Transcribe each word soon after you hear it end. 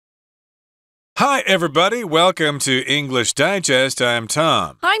Hi, everybody. Welcome to English Digest. I'm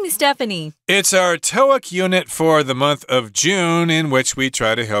Tom. Hi, Miss Stephanie. It's our TOEIC unit for the month of June, in which we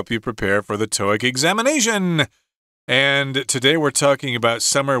try to help you prepare for the TOEIC examination. And today we're talking about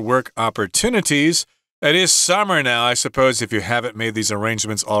summer work opportunities. It is summer now. I suppose if you haven't made these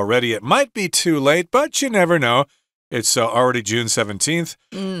arrangements already, it might be too late, but you never know. It's already June 17th,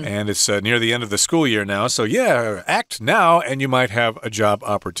 and it's near the end of the school year now. So, yeah, act now, and you might have a job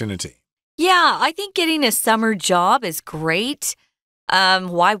opportunity. Yeah, I think getting a summer job is great.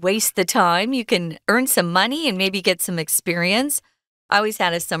 Why waste the time? You can earn some money and maybe get some experience. I always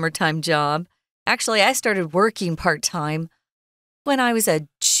had a summertime job. Actually, I started working part-time when I was a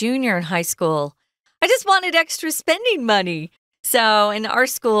junior in high school. I just wanted extra spending money. So, and our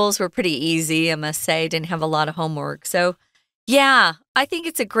schools were pretty easy, I must say. Didn't have a lot of homework. So, yeah, I think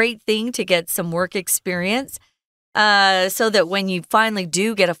it's a great thing to get some work experience so that when you finally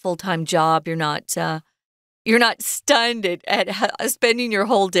do get a full-time job, you're not stunned at spending your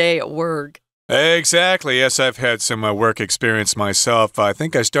whole day at work. Exactly. Yes, I've had some work experience myself. I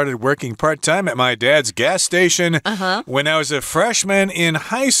think I started working part-time at my dad's gas station when I was a freshman in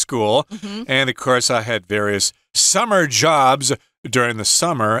high school. And, of course, I had various summer jobs during the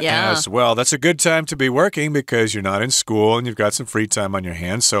summer as well. That's a good time to be working because you're not in school and you've got some free time on your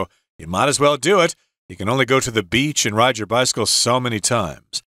hands, so you might as well do it. You can only go to the beach and ride your bicycle so many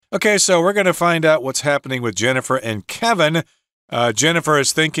times. Okay, so we're going to find out what's happening with Jennifer and Kevin. Jennifer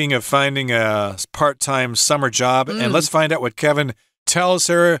is thinking of finding a part-time summer job, and let's find out what Kevin tells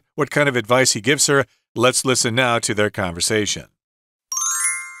her, what kind of advice he gives her. Let's listen now to their conversation.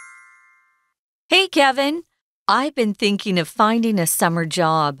 Hey, Kevin. I've been thinking of finding a summer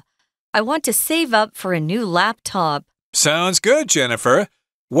job. I want to save up for a new laptop. Sounds good, Jennifer.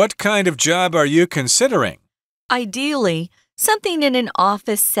 What kind of job are you considering? Ideally, something in an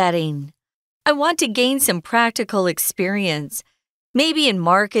office setting. I want to gain some practical experience, maybe in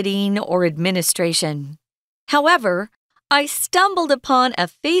marketing or administration. However, I stumbled upon a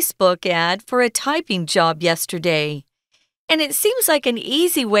Facebook ad for a typing job yesterday, and it seems like an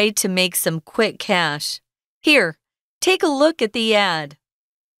easy way to make some quick cash. Here, take a look at the ad.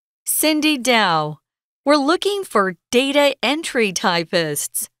 Cindy Dow. We're looking for data entry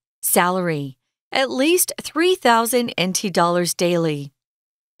typists. Salary, at least 3,000 NT dollars daily.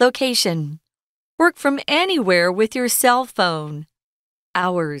 Location, work from anywhere with your cell phone.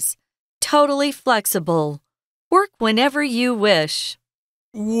 Hours, totally flexible. Work whenever you wish.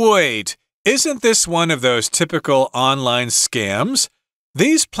 Wait, isn't this one of those typical online scams?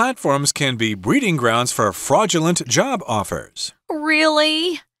 These platforms can be breeding grounds for fraudulent job offers.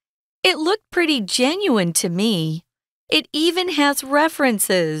 Really? It looked pretty genuine to me. It even has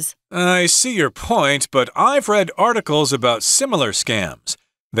references. I see your point, but I've read articles about similar scams.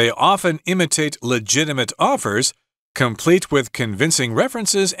 They often imitate legitimate offers, complete with convincing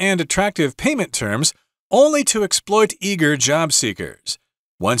references and attractive payment terms, only to exploit eager job seekers.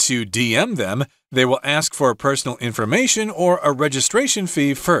 Once you DM them, they will ask for personal information or a registration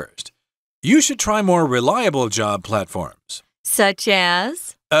fee first. You should try more reliable job platforms. Such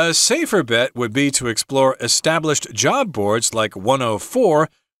as? A safer bet would be to explore established job boards like 104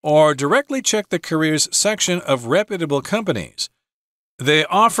 or directly check the careers section of reputable companies. They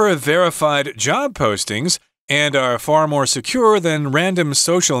offer verified job postings and are far more secure than random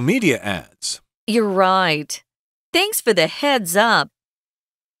social media ads. You're right. Thanks for the heads up.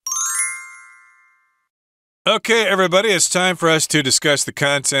 Okay, everybody, it's time for us to discuss the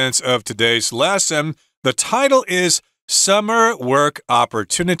contents of today's lesson. The title is Summer Work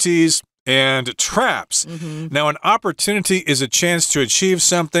Opportunities and Traps. Now, an opportunity is a chance to achieve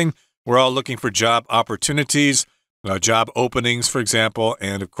something. We're all looking for job opportunities, job openings, for example,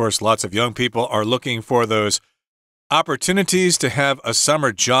 and, of course, lots of young people are looking for those opportunities to have a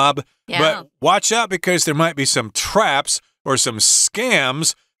summer job. But watch out because there might be some traps or some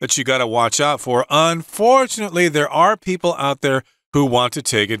scams that you got to watch out for. Unfortunately, there are people out there who want to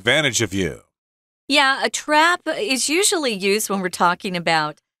take advantage of you. Yeah, a trap is usually used when we're talking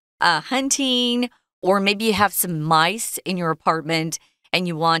about hunting, or maybe you have some mice in your apartment and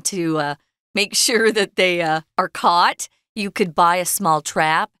you want to make sure that they are caught. You could buy a small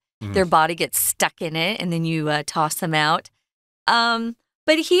trap. Their body gets stuck in it, and then you toss them out.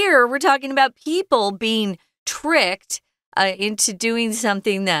 But here we're talking about people being tricked into doing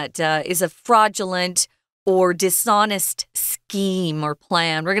something that is a fraudulent or dishonest scheme or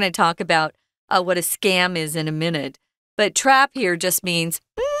plan. We're going to talk about what a scam is in a minute. But trap here just means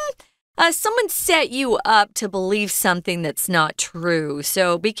someone set you up to believe something that's not true.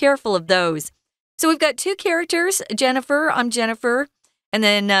 So be careful of those. So we've got two characters, Jennifer. I'm Jennifer. And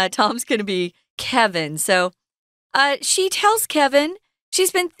then Tom's going to be Kevin. So she tells Kevin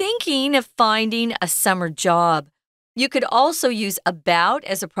she's been thinking of finding a summer job. You could also use about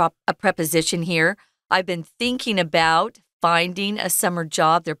as a preposition here. I've been thinking about finding a summer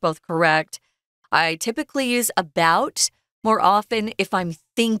job. They're both correct. I typically use about more often if I'm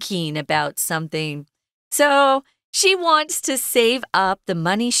thinking about something. So she wants to save up the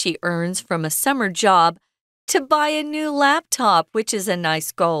money she earns from a summer job to buy a new laptop, which is a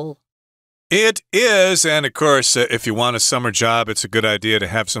nice goal. It is, and of course, if you want a summer job, it's a good idea to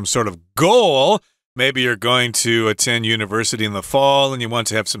have some sort of goal. Maybe you're going to attend university in the fall and you want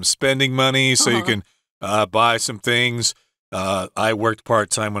to have some spending money so you can buy some things. I worked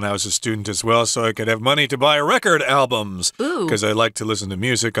part-time when I was a student as well, so I could have money to buy record albums because I like to listen to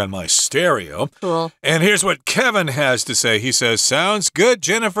music on my stereo. Cool. And here's what Kevin has to say. He says, "Sounds good,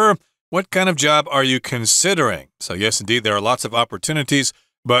 Jennifer. What kind of job are you considering?" So yes, indeed, there are lots of opportunities,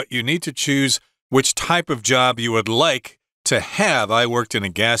 but you need to choose which type of job you would like to have. I worked in a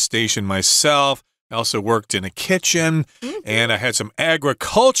gas station myself. I also worked in a kitchen, and I had some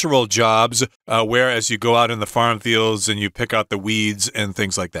agricultural jobs whereas you go out in the farm fields and you pick out the weeds and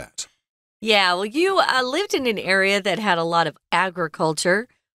things like that. Yeah, well, you lived in an area that had a lot of agriculture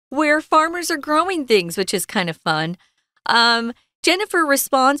where farmers are growing things, which is kind of fun. Jennifer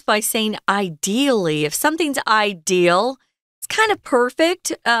responds by saying ideally. If something's ideal, it's kind of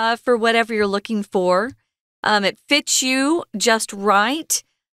perfect for whatever you're looking for. It fits you just right.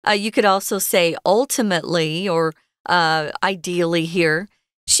 You could also say ultimately or ideally here.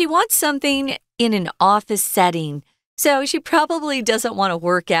 She wants something in an office setting. So she probably doesn't want to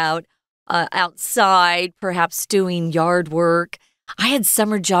work out outside, perhaps doing yard work. I had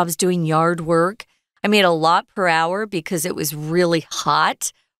summer jobs doing yard work. I made a lot per hour because it was really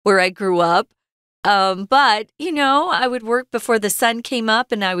hot where I grew up. But, I would work before the sun came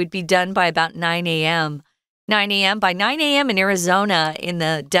up and I would be done by about 9 a.m. 9 a.m. By 9 a.m. in Arizona in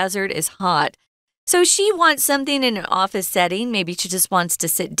the desert is hot. So she wants something in an office setting. Maybe she just wants to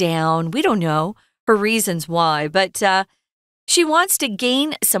sit down. We don't know her reasons why, but she wants to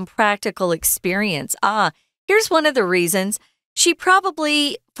gain some practical experience. Here's one of the reasons. She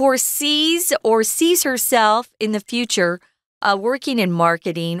probably foresees or sees herself in the future working in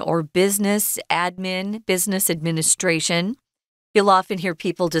marketing or business admin, business administration. You'll often hear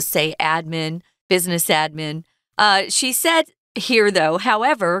people just say admin, business admin. She said here, though,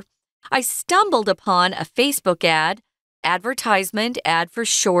 however, I stumbled upon a Facebook advertisement, ad for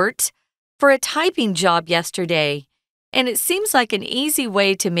short, for a typing job yesterday. And it seems like an easy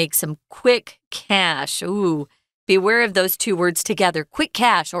way to make some quick cash. Ooh, beware of those two words together, quick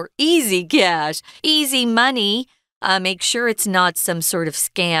cash or easy cash, easy money. Make sure it's not some sort of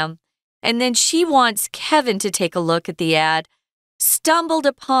scam. And then she wants Kevin to take a look at the ad. Stumbled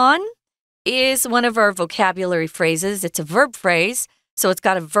upon is one of our vocabulary phrases. It's a verb phrase, so it's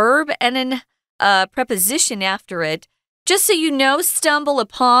got a verb and a preposition after it. Just so you know, stumble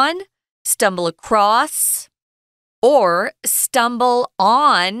upon, stumble across, or stumble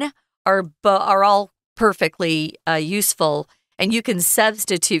on are all perfectly useful, and you can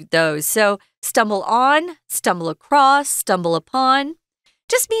substitute those. So stumble on, stumble across, stumble upon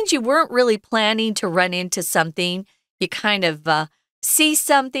just means you weren't really planning to run into something. You kind of see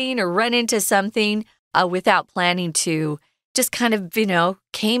something or run into something without planning to. Just kind of,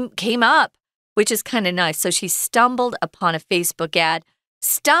 came up, which is kind of nice. So she stumbled upon a Facebook ad.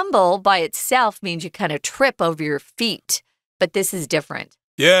 Stumble by itself means you kind of trip over your feet, but this is different.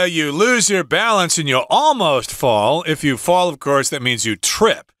 Yeah, you lose your balance and you'll almost fall. If you fall, of course, that means you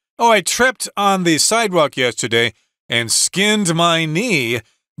trip. Oh, I tripped on the sidewalk yesterday and skinned my knee.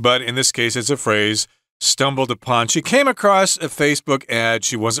 But in this case, it's a phrase, stumbled upon. She came across a Facebook ad.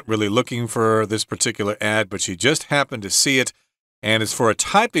 She wasn't really looking for this particular ad, but she just happened to see it. And it's for a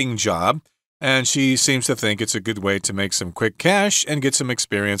typing job. And she seems to think it's a good way to make some quick cash and get some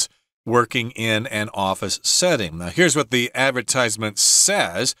experience working in an office setting. Now, here's what the advertisement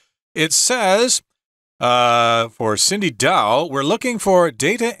says. It says, for Cindy Dow, we're looking for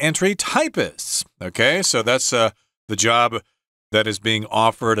data entry typists. Okay, so that's the job that is being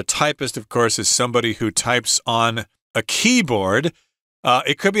offered. A typist, of course, is somebody who types on a keyboard.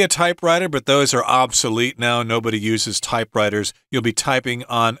 It could be a typewriter, but those are obsolete now. Nobody uses typewriters. You'll be typing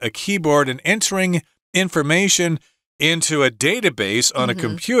on a keyboard and entering information into a database on a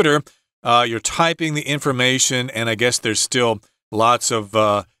computer. You're typing the information, and I guess there's still lots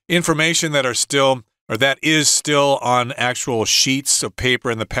of information that is still on actual sheets of paper.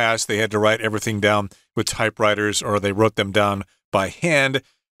 In the past, they had to write everything down with typewriters, or they wrote them down by hand.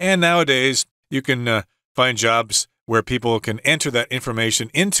 And nowadays, you can find jobs where people can enter that information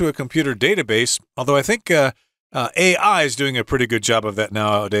into a computer database, although I think AI is doing a pretty good job of that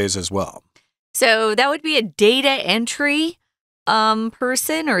nowadays as well. So that would be a data entry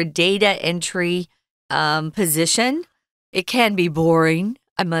person or a data entry position. It can be boring,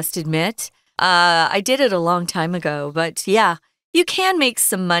 I must admit. I did it a long time ago, but yeah, you can make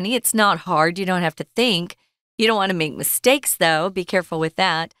some money. It's not hard. You don't have to think. You don't want to make mistakes, though. Be careful with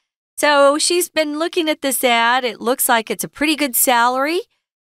that. So she's been looking at this ad. It looks like it's a pretty good salary.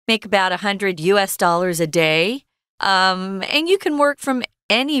 Make about $100 a day. And you can work from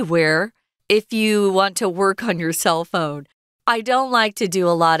anywhere if you want to work on your cell phone. I don't like to do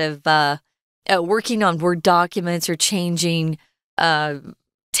a lot of working on Word documents or changing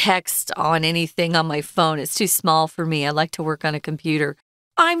text on anything on my phone. It's too small for me. I like to work on a computer.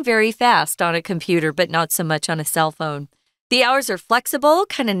 I'm very fast on a computer, but not so much on a cell phone. The hours are flexible,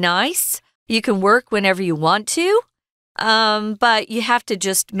 kind of nice. You can work whenever you want to, but you have to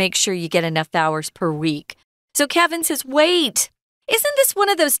just make sure you get enough hours per week. So Kevin says, wait, isn't this one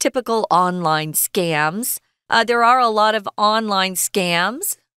of those typical online scams? There are a lot of online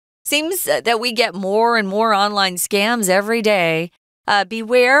scams. Seems that we get more and more online scams every day.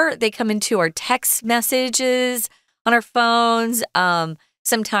 Beware, they come into our text messages on our phones.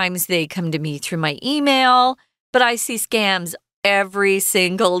 Sometimes they come to me through my email, but I see scams every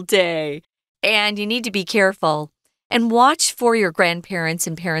single day. And you need to be careful and watch for your grandparents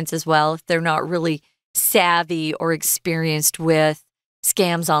and parents as well if they're not really savvy or experienced with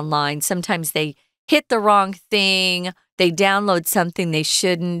scams online. Sometimes they hit the wrong thing, they download something they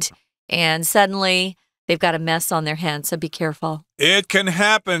shouldn't, and suddenly they've got a mess on their hands, so be careful. It can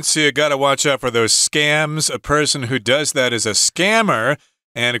happen, so you got to watch out for those scams. A person who does that is a scammer.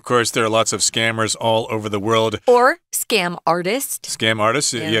 And, of course, there are lots of scammers all over the world. Or scam artist. Scam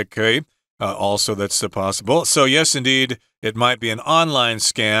artists, yeah, okay. Also, that's possible. So, yes, indeed, it might be an online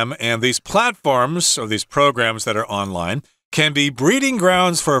scam. And these platforms, or these programs that are online, can be breeding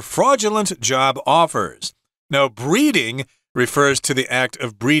grounds for fraudulent job offers. Now, breeding refers to the act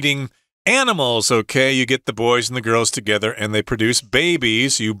of breeding animals, okay? You get the boys and the girls together, and they produce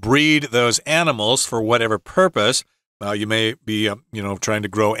babies. You breed those animals for whatever purpose. You may be, trying to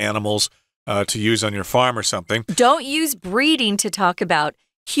grow animals to use on your farm or something. Don't use breeding to talk about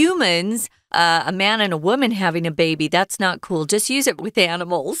humans, a man and a woman having a baby. That's not cool. Just use it with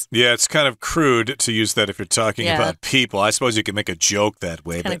animals. Yeah, it's kind of crude to use that if you're talking about people. I suppose you can make a joke that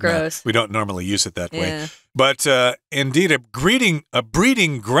way, but gross. We don't normally use it that way. But indeed, a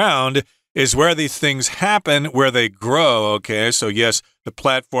breeding ground is where these things happen, where they grow, okay? So yes, the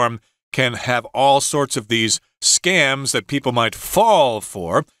platform can have all sorts of these scams that people might fall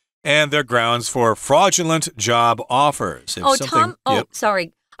for, and they're grounds for fraudulent job offers. Tom,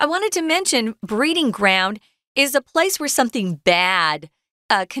 sorry. I wanted to mention breeding ground is a place where something bad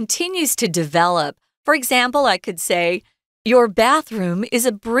continues to develop. For example, I could say, your bathroom is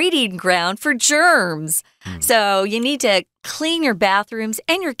a breeding ground for germs. So you need to clean your bathrooms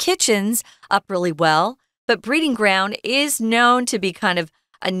and your kitchens up really well. But breeding ground is known to be kind of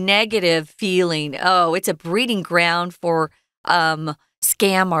a negative feeling. Oh, it's a breeding ground for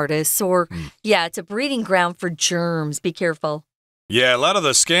scam artists, or it's a breeding ground for germs. Be careful. Yeah, a lot of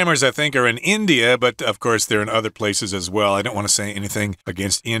the scammers, I think, are in India, but of course they're in other places as well. I don't want to say anything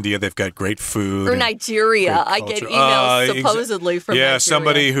against India. They've got great food. Or Nigeria. I get emails supposedly from Nigeria.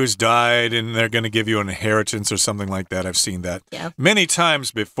 Somebody who's died and they're going to give you an inheritance or something like that. I've seen that many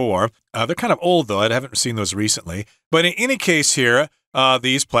times before. They're kind of old, though. I haven't seen those recently. But in any case here,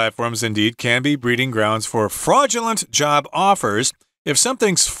 these platforms indeed can be breeding grounds for fraudulent job offers. If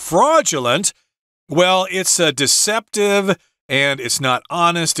something's fraudulent, well, it's deceptive and it's not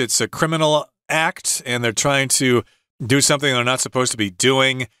honest. It's a criminal act, and they're trying to do something they're not supposed to be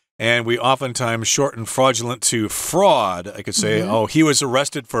doing. And we oftentimes shorten fraudulent to fraud. I could say, he was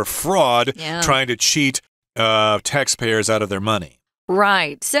arrested for fraud, trying to cheat taxpayers out of their money.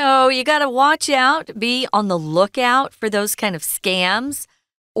 Right. So you got to watch out, be on the lookout for those kind of scams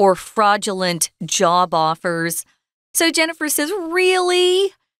or fraudulent job offers. So Jennifer says,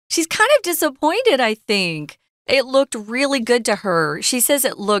 really? She's kind of disappointed, I think. It looked really good to her. She says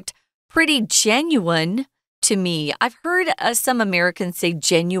it looked pretty genuine to me. I've heard some Americans say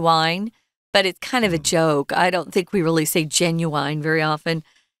genuine, but it's kind of a joke. I don't think we really say genuine very often.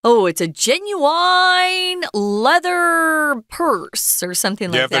 oh, it's a genuine leather purse or something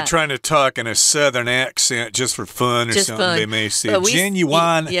like that. Yeah, if they're trying to talk in a southern accent just for fun or something, they may say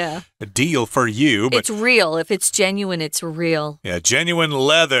genuine deal for you. But it's real. If it's genuine, it's real. Yeah, genuine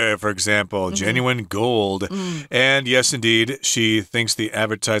leather, for example, genuine gold. And yes, indeed, she thinks the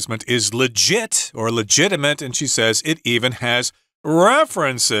advertisement is legit or legitimate, and she says it even has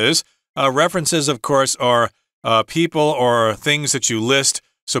references. References, of course, are people or things that you list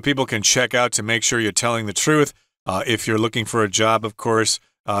so people can check out to make sure you're telling the truth. If you're looking for a job, of course,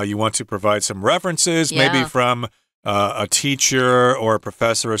 you want to provide some references, maybe from a teacher or a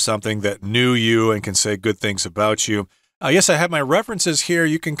professor or something that knew you and can say good things about you. Yes, I have my references here.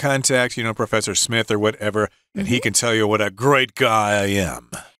 You can contact, Professor Smith or whatever, and he can tell you what a great guy I am.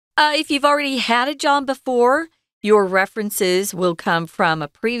 If you've already had a job before, your references will come from a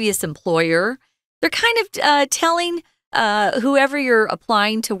previous employer. They're kind of telling whoever you're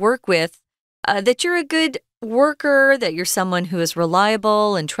applying to work with that you're a good worker, that you're someone who is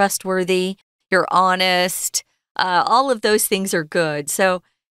reliable and trustworthy, you're honest. All of those things are good. So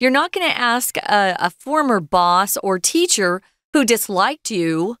you're not going to ask a former boss or teacher who disliked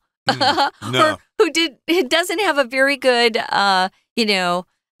you no. or who doesn't have a very good,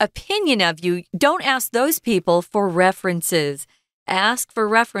 opinion of you. Don't ask those people for references. Ask for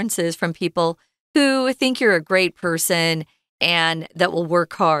references from people who think you're a great person and that will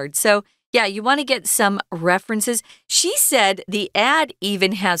work hard. So, yeah, you want to get some references. She said the ad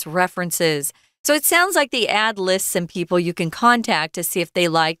even has references. So it sounds like the ad lists some people you can contact to see if they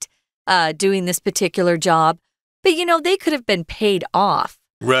liked doing this particular job. But, they could have been paid off.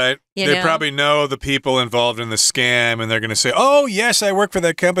 Right. They probably know the people involved in the scam, and they're going to say, oh, yes, I worked for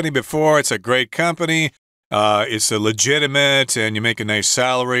that company before. It's a great company. It's a legitimate, and you make a nice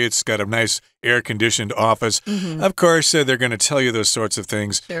salary. It's got a nice air-conditioned office. Of course, they're going to tell you those sorts of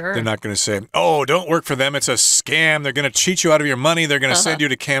things. Sure. They're not going to say, oh, don't work for them. It's a scam. They're going to cheat you out of your money. They're going to send you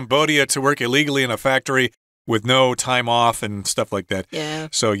to Cambodia to work illegally in a factory with no time off and stuff like that. Yeah.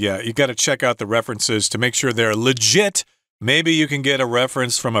 So, yeah, you got to check out the references to make sure they're legit. Maybe you can get a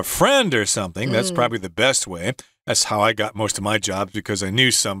reference from a friend or something. That's probably the best way. That's how I got most of my jobs, because I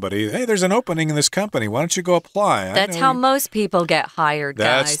knew somebody. Hey, there's an opening in this company. Why don't you go apply? That's how most people get hired, guys.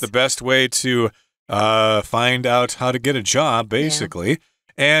 That's the best way to find out how to get a job, basically.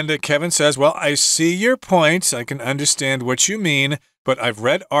 Yeah. And Kevin says, well, I see your point. I can understand what you mean, but I've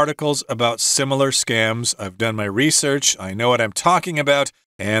read articles about similar scams. I've done my research. I know what I'm talking about,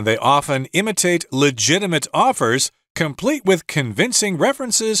 and they often imitate legitimate offers, complete with convincing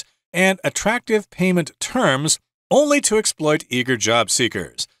references and attractive payment terms, only to exploit eager job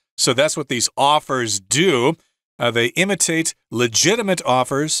seekers. So that's what these offers do. They imitate legitimate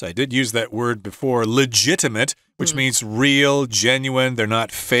offers. I did use that word before, legitimate, which means real, genuine. They're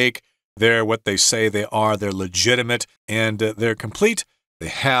not fake. They're what they say they are. They're legitimate, and they're complete. They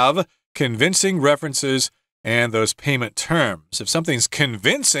have convincing references and those payment terms. If something's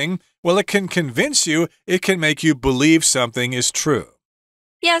convincing, well, it can convince you. It can make you believe something is true.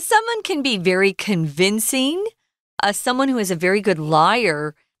 Yeah, someone can be very convincing. Someone who is a very good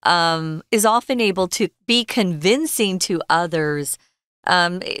liar is often able to be convincing to others.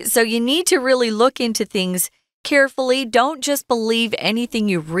 So you need to really look into things carefully. Don't just believe anything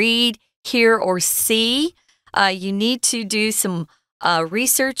you read, hear, or see. You need to do some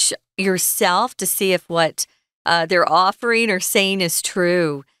research yourself to see if what they're offering or saying is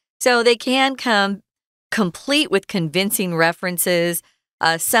true. So they can come complete with convincing references.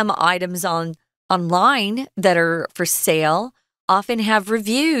 Some items online that are for sale often have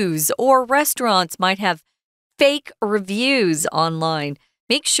reviews, or restaurants might have fake reviews online.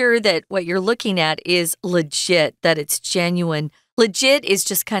 Make sure that what you're looking at is legit, that it's genuine. Legit is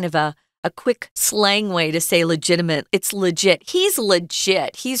just kind of a quick slang way to say legitimate. It's legit. He's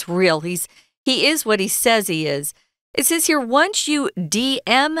legit. He's real. He is what he says he is. It says here, once you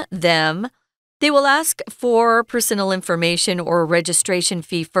DM them, they will ask for personal information or a registration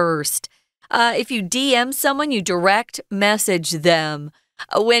fee first. If you DM someone, you direct message them.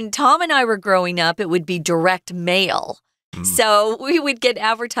 When Tom and I were growing up, it would be direct mail. So we would get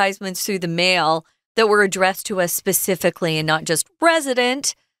advertisements through the mail that were addressed to us specifically and not just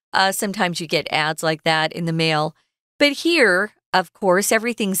resident. Sometimes you get ads like that in the mail. But here, of course,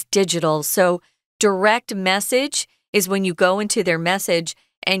 everything's digital. So direct message is when you go into their message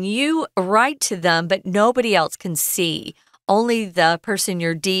and you write to them, but nobody else can see. Only the person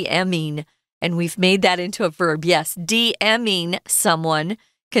you're DMing, and we've made that into a verb. Yes, DMing someone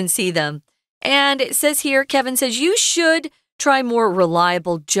can see them. And it says here, Kevin says, you should try more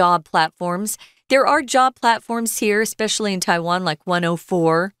reliable job platforms. There are job platforms here, especially in Taiwan, like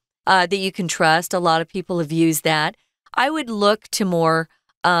 104, that you can trust. A lot of people have used that. I would look to more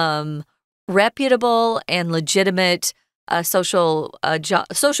reputable and legitimate social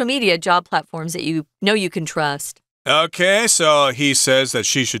media job platforms that you know you can trust. Okay, so he says that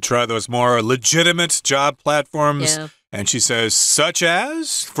she should try those more legitimate job platforms. Yeah. And she says, such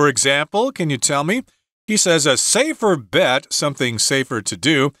as, for example, can you tell me? He says a safer bet, something safer to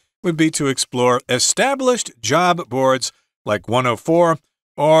do, would be to explore established job boards like 104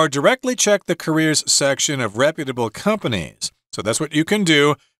 or directly check the careers section of reputable companies. So that's what you can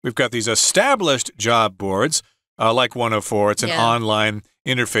do. We've got these established job boards like 104. It's an online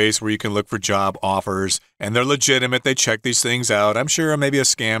interface where you can look for job offers, and they're legitimate. They check these things out. I'm sure maybe a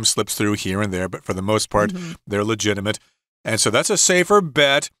scam slips through here and there, but for the most part, they're legitimate. And so that's a safer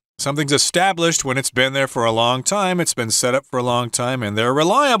bet. Something's established when it's been there for a long time. It's been set up for a long time, and they're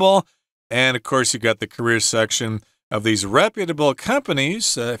reliable. And, of course, you've got the careers section of these reputable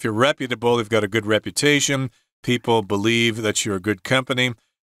companies. If you're reputable, you've got a good reputation. People believe that you're a good company,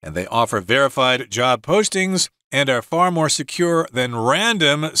 and they offer verified job postings and are far more secure than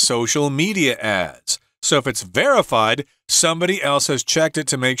random social media ads. So if it's verified, somebody else has checked it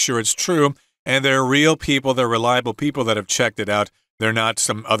to make sure it's true, and they're real people, they're reliable people that have checked it out. They're not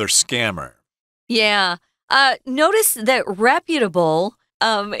some other scammer. Yeah. Notice that reputable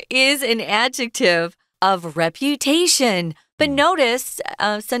is an adjective of reputation. But notice,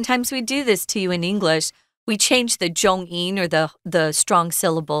 sometimes we do this to you in English. We change the 重音 or the strong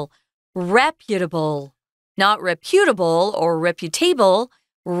syllable. Reputable. Not reputable or reputable.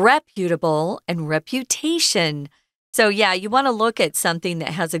 Reputable and reputation. So yeah, you want to look at something that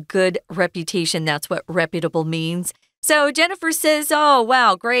has a good reputation. That's what reputable means. So Jennifer says, oh,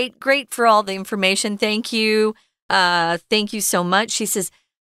 wow, great for all the information. Thank you. Thank you so much. She says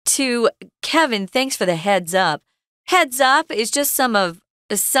to Kevin, thanks for the heads up. Heads up is just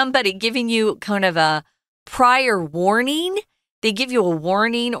somebody giving you kind of a prior warning. They give you a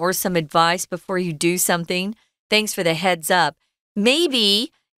warning or some advice before you do something. Thanks for the heads up.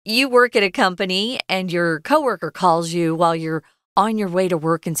 Maybe you work at a company and your coworker calls you while you're on your way to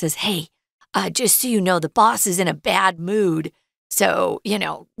work and says, hey, just so you know, the boss is in a bad mood. So,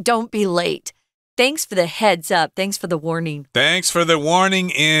 don't be late. Thanks for the heads up. Thanks for the warning. Thanks for the warning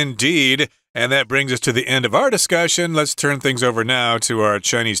indeed. And that brings us to the end of our discussion. Let's turn things over now to our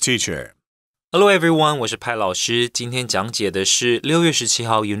Chinese teacher. Hello everyone, 我是派老师。今天讲解的是6月17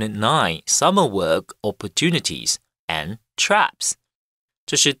号 Unit 9 Summer Work Opportunities and Traps。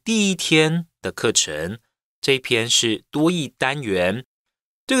这是第一天的课程，这一篇是多益单元。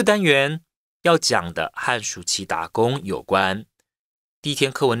这个单元要讲的和暑期打工有关。第一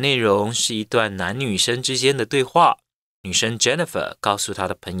天课文内容是一段男女生之间的对话。女生 Jennifer 告诉她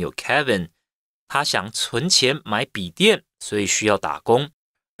的朋友 Kevin， 她想存钱买笔电，所以需要打工。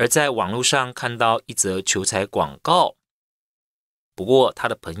而在网络上看到一则求财广告，不过他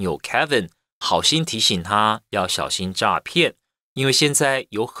的朋友 Kevin 好心提醒他要小心诈骗，因为现在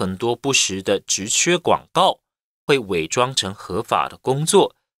有很多不实的职缺广告会伪装成合法的工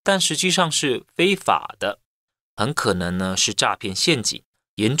作，但实际上是非法的，很可能呢是诈骗陷阱，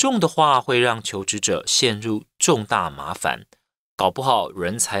严重的话会让求职者陷入重大麻烦，搞不好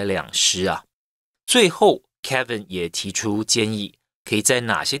人财两失啊。最后 Kevin 也提出建议，可以在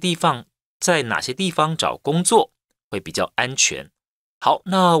哪些地方找工作会比较安全。好，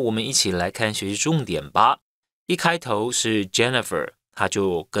那我们一起来看学习重点吧。一开头是 Jennifer， 她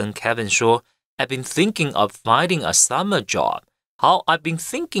就跟 Kevin 说 I've been thinking of finding a summer job。 好， I've been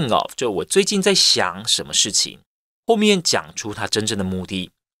thinking of 就我最近在想什么事情，后面讲出她真正的目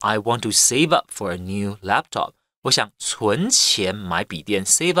的 I want to save up for a new laptop。 我想存钱买笔电，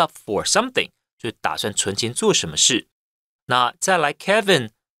 save up for something 就打算存钱做什么事。那再来 Kevin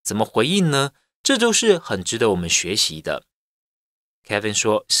怎么回应呢？这都是很值得我们学习的。 Kevin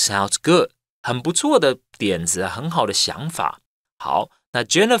说 Sounds good， 很不错的点子，很好的想法。好，那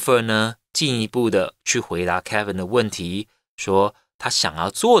Jennifer 呢进一步的去回答 Kevin 的问题，说他想要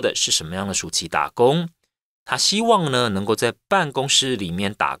做的是什么样的暑期打工。他希望呢能够在办公室里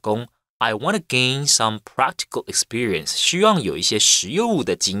面打工。 I want to gain some practical experience， 希望有一些实用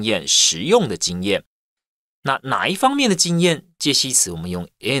的经验。那哪一方面的经验？介系词我们用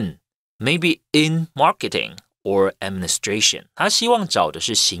in， maybe in marketing or administration。 他希望找的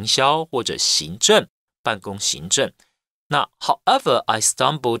是行销或者行政，办公行政。那 however I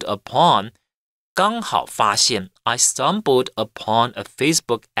stumbled upon， 刚好发现 I stumbled upon a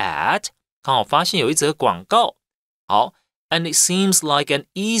Facebook ad， 刚好发现有一则广告。好 and it seems like an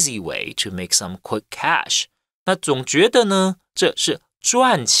easy way to make some quick cash。 那总觉得呢这是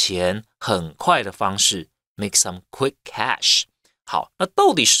赚钱很快的方式 ，make some quick cash。好，那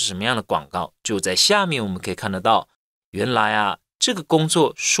到底是什么样的广告？就在下面我们可以看得到，原来啊，这个工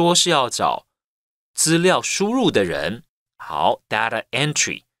作说是要找资料输入的人，好 ，data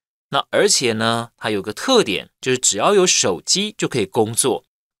entry。那而且呢，它有个特点，就是只要有手机就可以工作，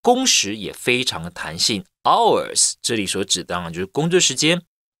工时也非常的弹性 ，hours 这里所指当然就是工作时间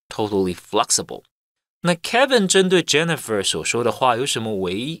 ，totally flexible。那 Kevin 针对 Jennifer 所说的话有什么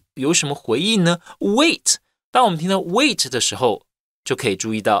回应呢 ？Wait， 当我们听到 wait 的时候，就可以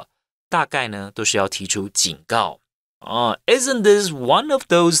注意到，大概呢都是要提出警告。Isn't this one of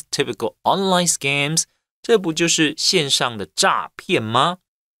those typical online scams？ 这不就是线上的诈骗吗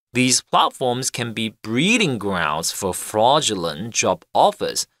？These platforms can be breeding grounds for fraudulent job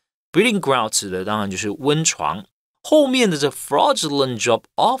offers. Breeding ground 指的当然就是温床。后面的这 fraudulent job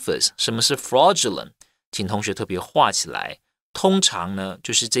offers， 什么是 fraudulent？ 请同学特别画起来。通常呢，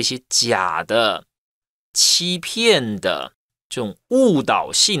就是这些假的、欺骗的、这种误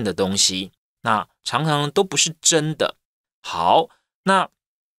导性的东西，那常常都不是真的。好，那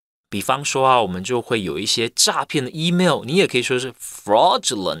比方说啊，我们就会有一些诈骗的 email， 你也可以说是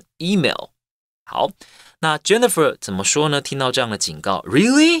fraudulent email。好，那 Jennifer 怎么说呢？听到这样的警告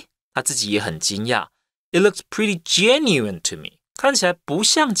 ，Really？ 她自己也很惊讶。It looks pretty genuine to me， 看起来不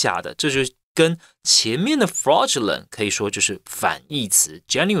像假的，这就跟前面的 fraudulent 可以说就是反义词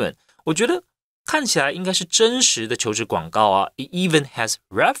genuine。我觉得看起来应该是真实的求职广告啊。It even has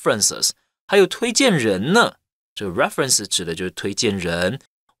references， 还有推荐人呢。这 reference 指的就是推荐人。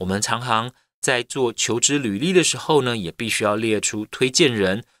我们常常在做求职履历的时候呢，也必须要列出推荐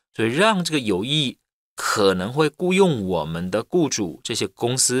人，所以让这个有意可能会雇用我们的雇主这些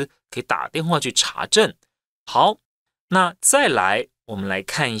公司可以打电话去查证。好，那再来我们来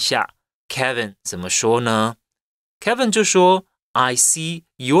看一下 Kevin 怎么说呢？ Kevin 就说 I see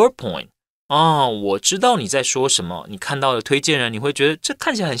your point。我知道你在说什么，你看到的推荐人，你会觉得这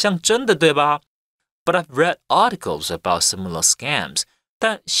看起来很像真的，对吧？ But I've read articles about similar scams。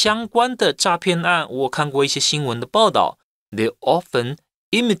但相关的诈骗案，我看过一些新闻的报道 ，they often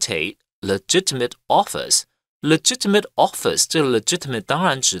imitate legitimate offers. Legitimate offers， 这个 legitimate 当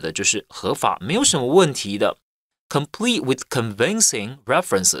然指的就是合法，没有什么问题的 ，complete with convincing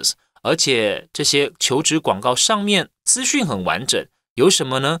references。而且这些求职广告上面资讯很完整，有什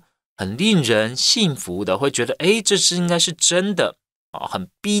么呢？很令人信服的，会觉得这是应该是真的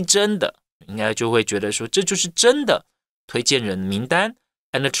很逼真的，应该就会觉得说这就是真的。推荐人名单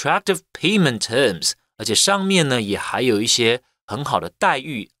and attractive payment terms， 而且上面呢也还有一些很好的待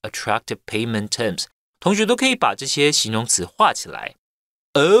遇 attractive payment terms， 同学都可以把这些形容词画起来。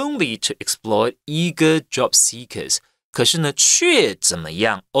Only to exploit eager job seekers， 可是呢却怎么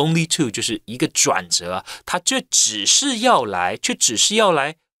样 ？Only to 就是一个转折啊，它却只是要来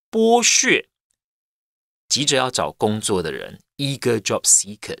剥削急着要找工作的人 eager job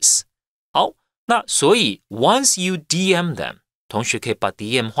seekers。 好，那所以 once you DM them， 同学可以把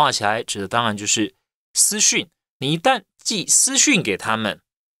DM 画起来，指的当然就是私讯。你一旦寄私讯给他们，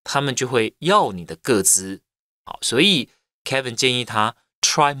他们就会要你的个资。好，所以 Kevin 建议他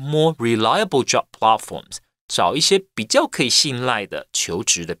try more reliable job platforms， 找一些比较可以信赖的求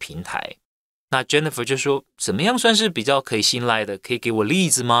职的平台。那 Jennifer 就说，怎么样算是比较可以信赖的？可以给我例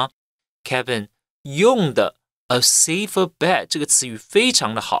子吗？ Kevin 用的 a safer bet 这个词语非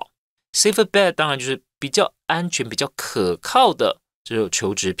常的好。safer bet 当然就是比较安全、比较可靠的这种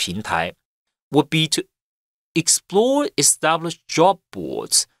求职平台。would be to explore established job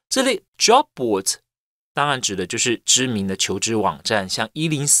boards。 这类 job boards 当然指的就是知名的求职网站，像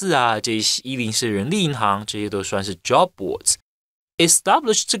104啊，这些104人力银行，这些都算是 job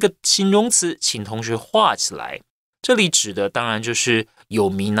boards。Establish 这个形容词，请同学画起来。这里指的当然就是有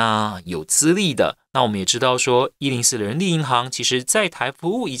名啊、有资历的。那我们也知道说，104人力银行其实在台服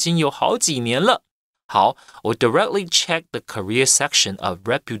务已经有好几年了。好，我 directly check the career section of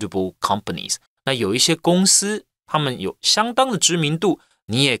reputable companies。那有一些公司，他们有相当的知名度，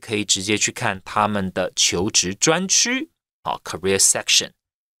你也可以直接去看他们的求职专区。好 ，career section。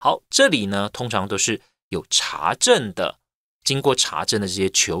好，这里呢通常都是有查证的。经过查证的这些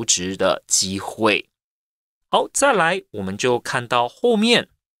求职的机会。好，再来我们就看到后面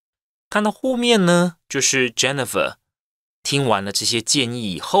呢，就是 Jennifer 听完了这些建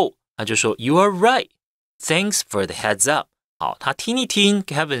议以后，他就说 You are right, thanks for the heads up。 好，他听一听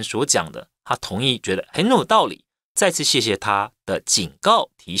Kevin 所讲的，他同意，觉得很有道理，再次谢谢他的警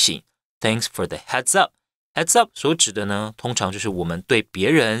告提醒 Thanks for the heads up。 Heads up 所指的呢，通常就是我们对别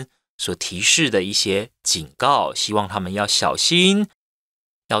人所提示的一些警告，希望他们要小心，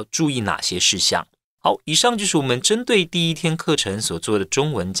要注意哪些事项。好，以上就是我们针对第一天课程所做的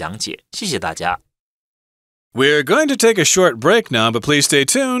中文讲解，谢谢大家。We're going to take a short break now, but please stay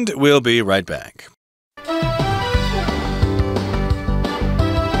tuned. We'll be right back.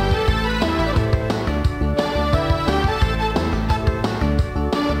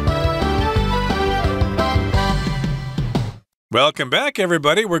 Welcome back,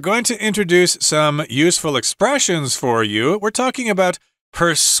 everybody. We're going to introduce some useful expressions for you. We're talking about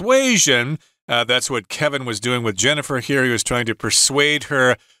persuasion. That's what Kevin was doing with Jennifer here. He was trying to persuade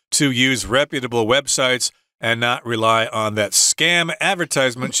her to use reputable websites and not rely on that scam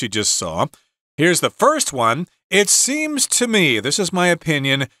advertisement she just saw. Here's the first one. It seems to me, this is my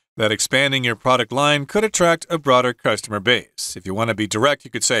opinion, that expanding your product line could attract a broader customer base. If you want to be direct,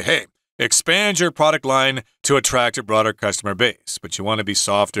 you could say, hey, expand your product line to attract a broader customer base. But you want to be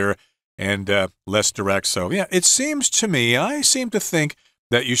softer and less direct. So, yeah, it seems to me, I seem to think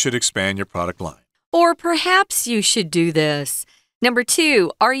that you should expand your product line. Or perhaps you should do this. Number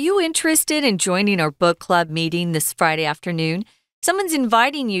 2, are you interested in joining our book club meeting this Friday afternoon? Someone's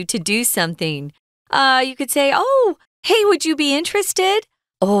inviting you to do something. You could say, oh, hey, would you be interested?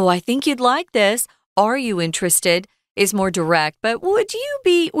 Oh, I think you'd like this. Are you interested? Is more direct, but would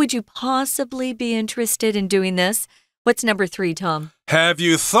you possibly be interested in doing this? What's number 3, Tom? Have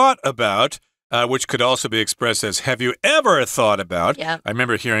you thought about, which could also be expressed as have you ever thought about? Yeah. I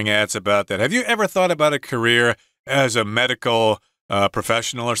remember hearing ads about that. Have you ever thought about a career as a medical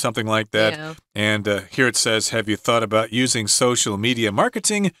professional or something like that? Yeah. And here it says, have you thought about using social media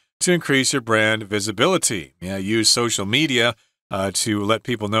marketing to increase your brand visibility? Yeah, use social media to let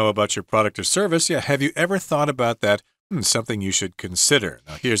people know about your product or service. Yeah, have you ever thought about that? Something you should consider.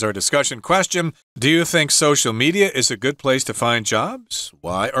 Now, here's our discussion question. Do you think social media is a good place to find jobs?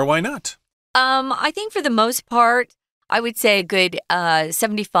 Why or why not? I think for the most part, I would say a good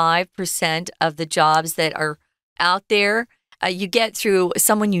 75% of the jobs that are out there, you get through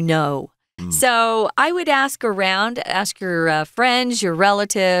someone you know. So I would ask around, ask your friends, your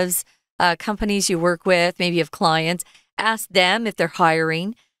relatives, companies you work with, maybe you have clients. Ask them if they're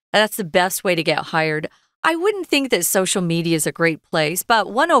hiring. That's the best way to get hired. I wouldn't think that social media is a great place,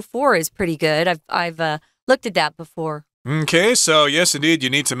 but 104 is pretty good. I've looked at that before. Okay, so yes, indeed, you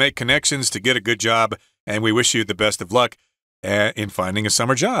need to make connections to get a good job, and we wish you the best of luck in finding a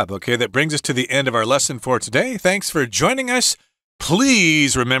summer job. Okay, that brings us to the end of our lesson for today. Thanks for joining us.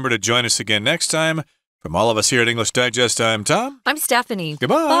 Please remember to join us again next time. From all of us here at English Digest, I'm Tom. I'm Stephanie.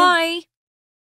 Goodbye. Bye.